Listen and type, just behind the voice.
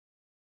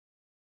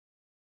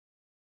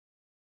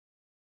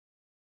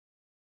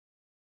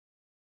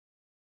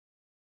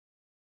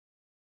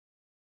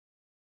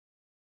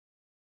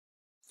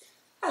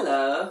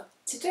Hello,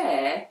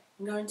 today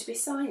I'm going to be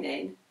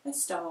signing a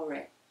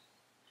story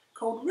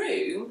called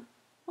Room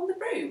on the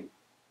Broom,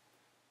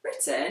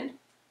 written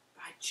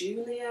by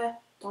Julia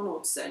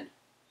Donaldson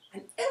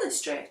and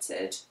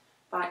illustrated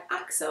by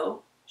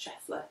Axel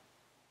Scheffler.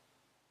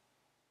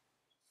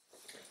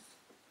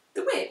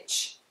 The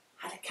witch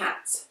had a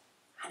cat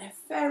and a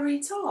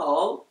very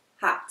tall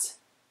hat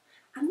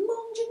and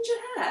long ginger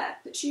hair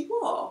that she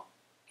wore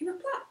in a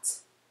plait.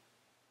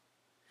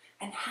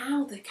 And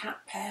how the cat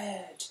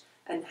purred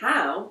and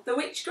how the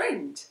witch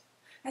grinned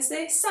as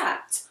they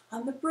sat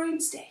on the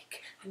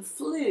broomstick and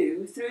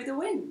flew through the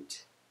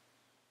wind.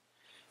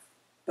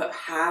 But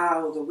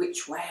how the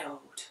witch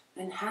wailed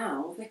and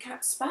how the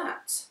cat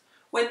spat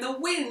when the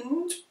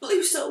wind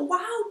blew so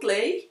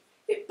wildly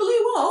it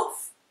blew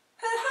off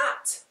her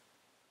hat.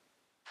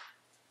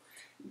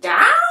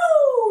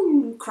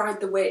 "Down!"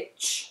 cried the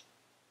witch,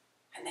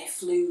 and they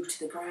flew to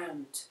the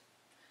ground.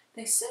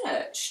 They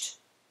searched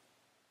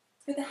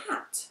for the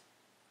hat,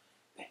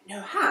 but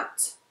no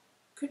hat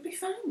could be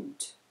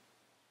found.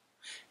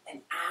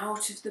 Then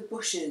out of the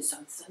bushes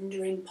on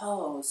thundering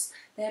paws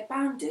there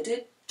bounded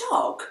a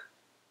dog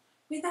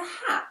with a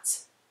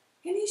hat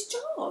in his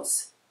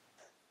jaws.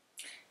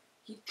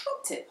 He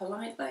dropped it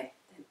politely,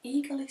 then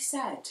eagerly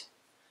said,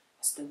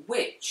 as the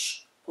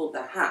witch pulled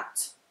the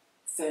hat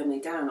firmly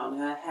down on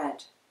her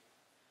head,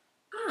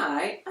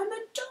 "I am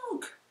a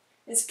dog,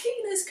 as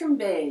keen as can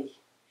be.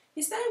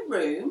 Is there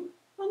room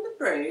on the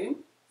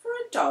broom for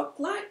a dog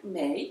like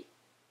me?"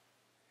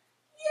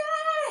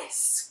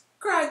 "Yes!"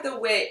 cried the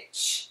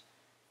witch,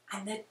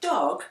 and the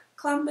dog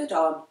clambered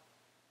on.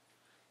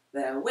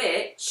 The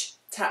witch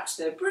tapped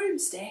the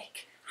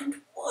broomstick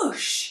and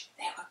whoosh,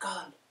 they were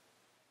gone.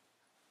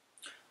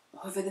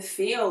 Over the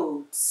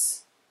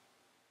fields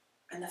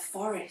and the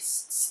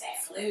forests they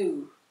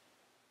flew.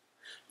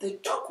 The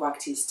dog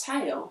wagged his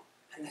tail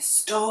and the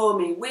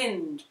stormy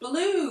wind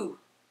blew.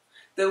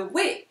 The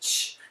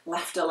witch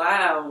laughed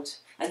aloud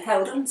and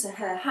held onto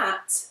her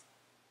hat,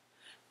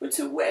 but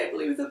away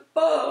blew the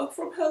bow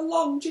from her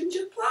long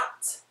ginger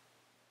plait.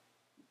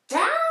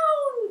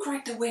 "Down!"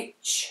 cried the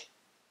witch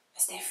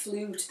as they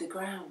flew to the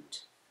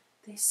ground.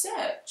 They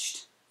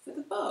searched for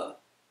the bow,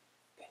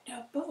 but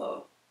no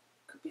bow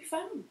could be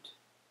found.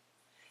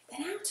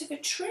 Then out of a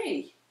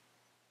tree,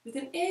 with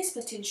an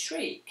ear-splitting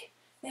shriek,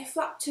 there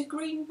flapped a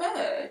green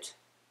bird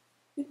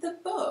with the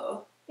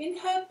bow in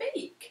her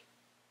beak.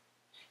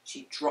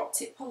 She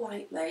dropped it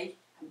politely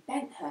and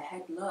bent her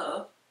head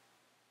low,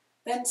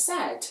 then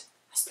said,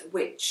 as the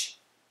witch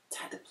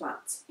tied the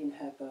plait in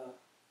her bow,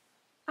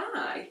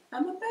 "I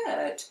am a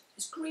bird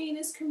as green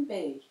as can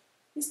be.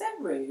 Is there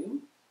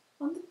room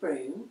on the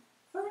broom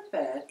for a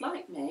bird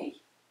like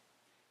me?"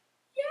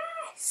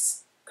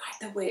 "Yes!" cried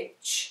the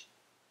witch.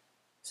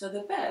 So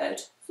the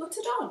bird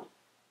fluttered on,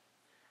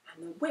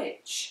 and the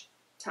witch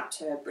tapped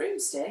her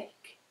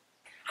broomstick,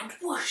 and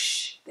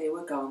whoosh, they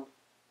were gone.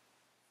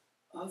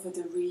 Over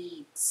the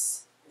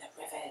reeds and the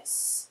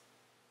rivers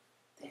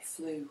they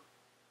flew.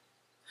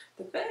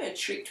 The bird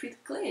shrieked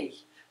with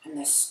glee, and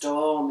the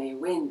stormy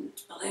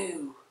wind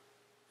blew.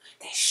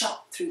 They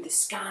shot through the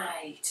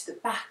sky to the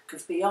back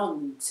of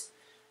beyond,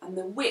 and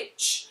the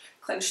witch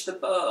clenched the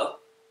bow,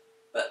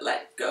 but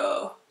let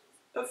go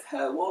of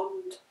her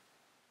wand.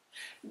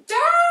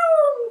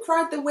 "Down!"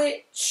 cried the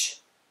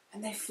witch,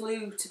 and they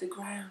flew to the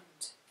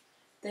ground.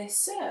 They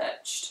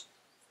searched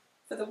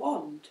for the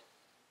wand,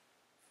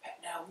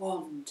 but no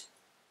wand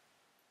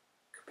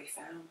could be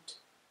found.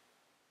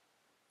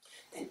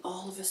 Then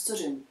all of a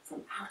sudden,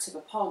 from out of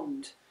a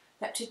pond,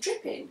 leapt a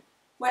dripping,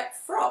 wet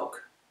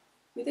frog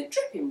with a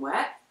dripping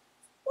wet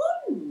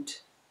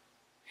wand.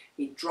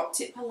 He dropped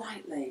it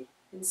politely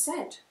and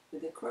said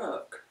with a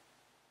croak,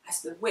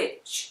 as the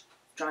witch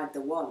dried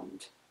the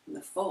wand from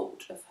the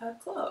fold of her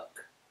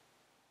cloak,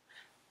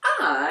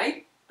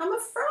 "I am a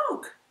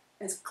frog,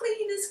 as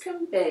clean as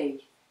can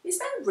be. Is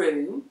there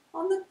room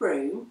on the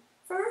broom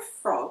for a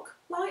frog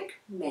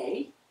like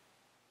me?"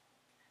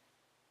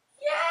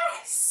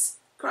 "Yes!"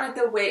 cried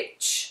the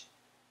witch.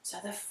 So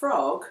the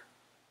frog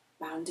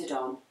bounded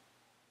on.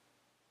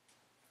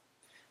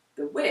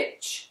 The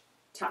witch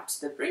tapped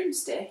the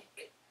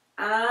broomstick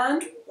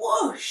and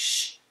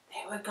whoosh,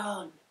 they were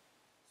gone.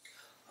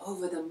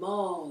 Over the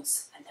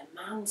moors and the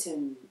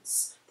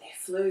mountains they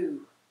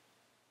flew.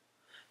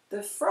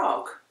 The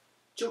frog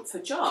jumped for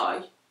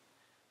joy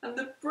and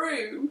the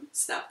broom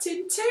snapped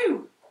in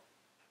two.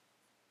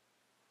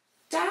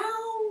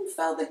 Down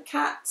fell the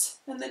cat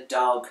and the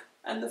dog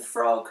and the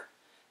frog.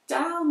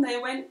 Down they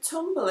went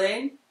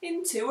tumbling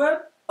into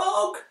a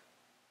bog.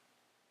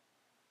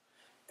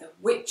 The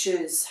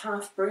witch's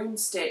half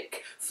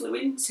broomstick flew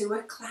into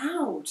a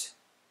cloud,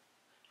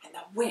 and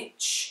the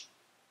witch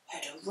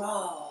heard a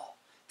roar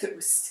that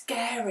was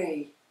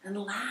scary and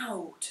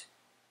loud.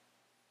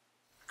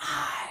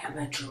 "I am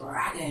a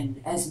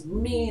dragon as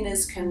mean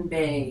as can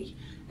be,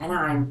 and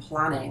I'm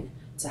planning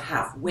to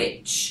have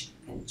witch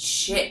and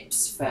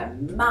chips for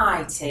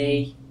my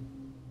tea."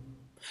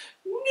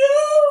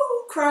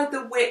 "No!" cried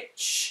the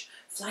witch,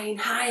 flying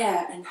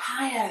higher and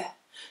higher.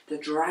 The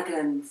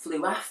dragon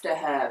flew after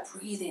her,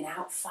 breathing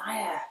out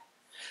fire.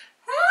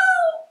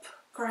 "Help!"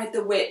 cried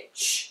the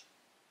witch,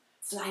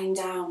 flying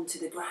down to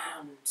the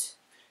ground.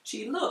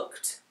 She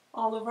looked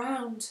all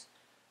around,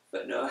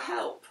 but no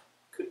help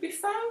could be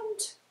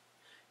found.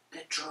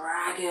 The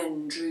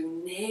dragon drew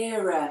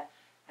nearer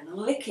and,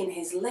 licking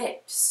his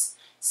lips,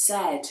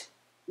 said,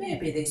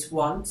 "Maybe this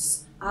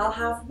once I'll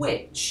have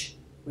witch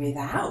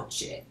without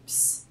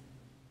chips."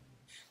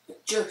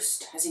 But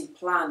just as he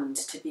planned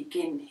to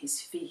begin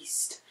his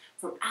feast,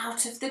 from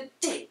out of the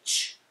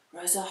ditch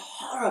rose a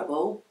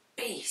horrible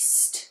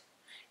beast.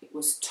 It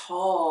was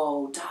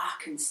tall,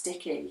 dark and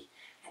sticky,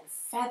 and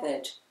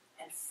feathered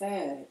and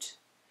furred.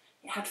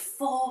 It had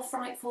 4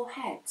 frightful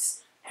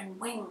heads and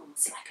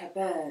wings like a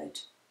bird.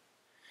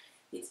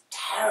 Its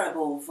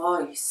terrible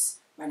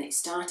voice, when it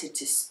started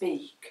to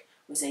speak,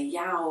 was a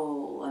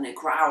yowl and a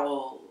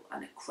growl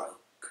and a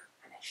croak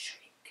and a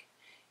shriek.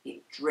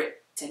 It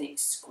dripped and it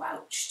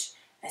squelched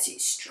as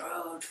it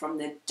strode from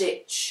the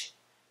ditch,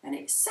 and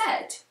it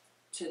said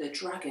to the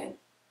dragon,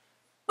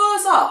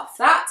 "Buzz off,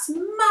 that's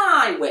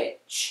my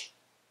witch."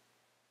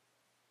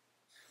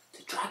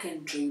 The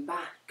dragon drew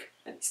back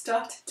and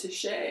started to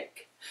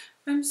shake.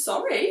 "I'm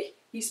sorry,"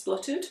 he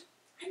spluttered.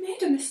 "I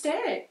made a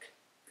mistake.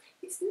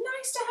 It's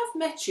nice to have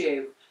met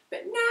you,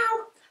 but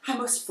now I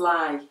must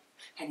fly."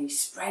 And he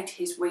spread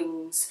his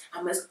wings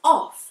and was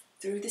off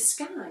through the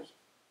sky.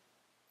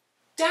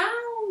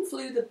 Down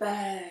flew the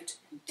bird,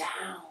 and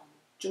down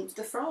jumped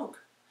the frog.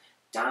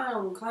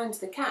 Down climbed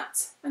the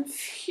cat, and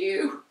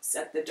 "Phew,"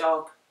 said the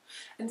dog.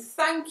 And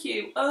 "Thank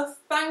you, oh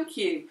thank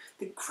you,"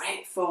 the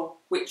grateful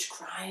witch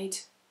cried.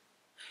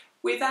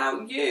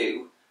 "Without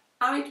you,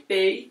 I'd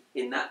be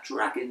in that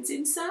dragon's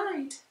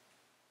inside."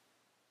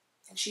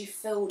 And she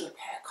filled up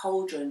her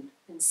cauldron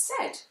and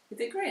said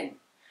with a grin,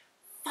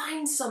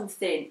 "Find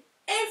something,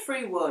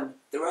 everyone,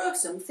 throw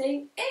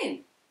something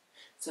in."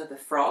 So the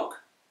frog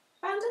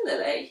found a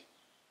lily,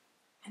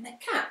 and the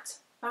cat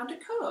found a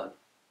cone.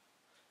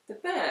 The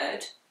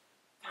bird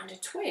found a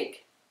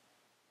twig,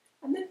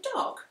 and the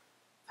dog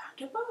found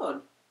a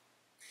bone.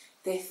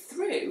 They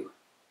threw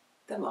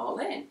them all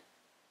in,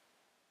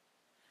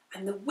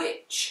 and the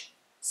witch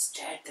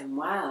stirred them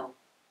well.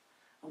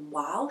 And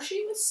while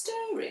she was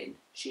stirring,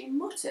 she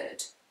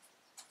muttered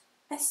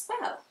a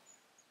spell.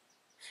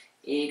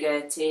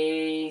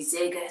 Iggity,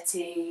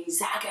 ziggity,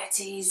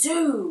 zaggity,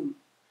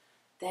 zoom.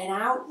 Then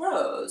out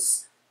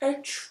rose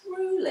a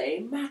truly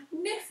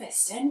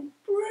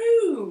magnificent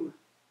broom,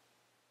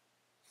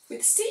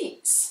 with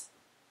seats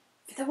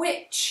for the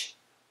witch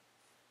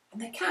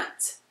and the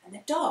cat and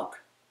the dog,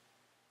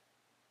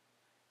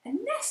 a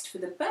nest for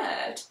the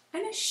bird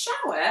and a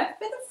shower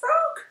for the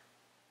frog.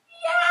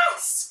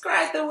 "Yes!"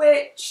 cried the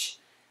witch,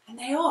 and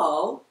they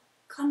all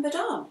clambered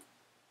on.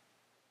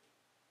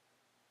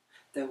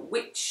 The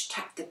witch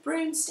tapped the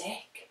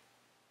broomstick,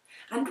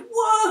 and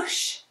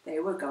whoosh, they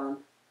were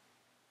gone.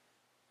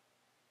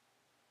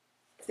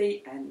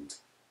 The end.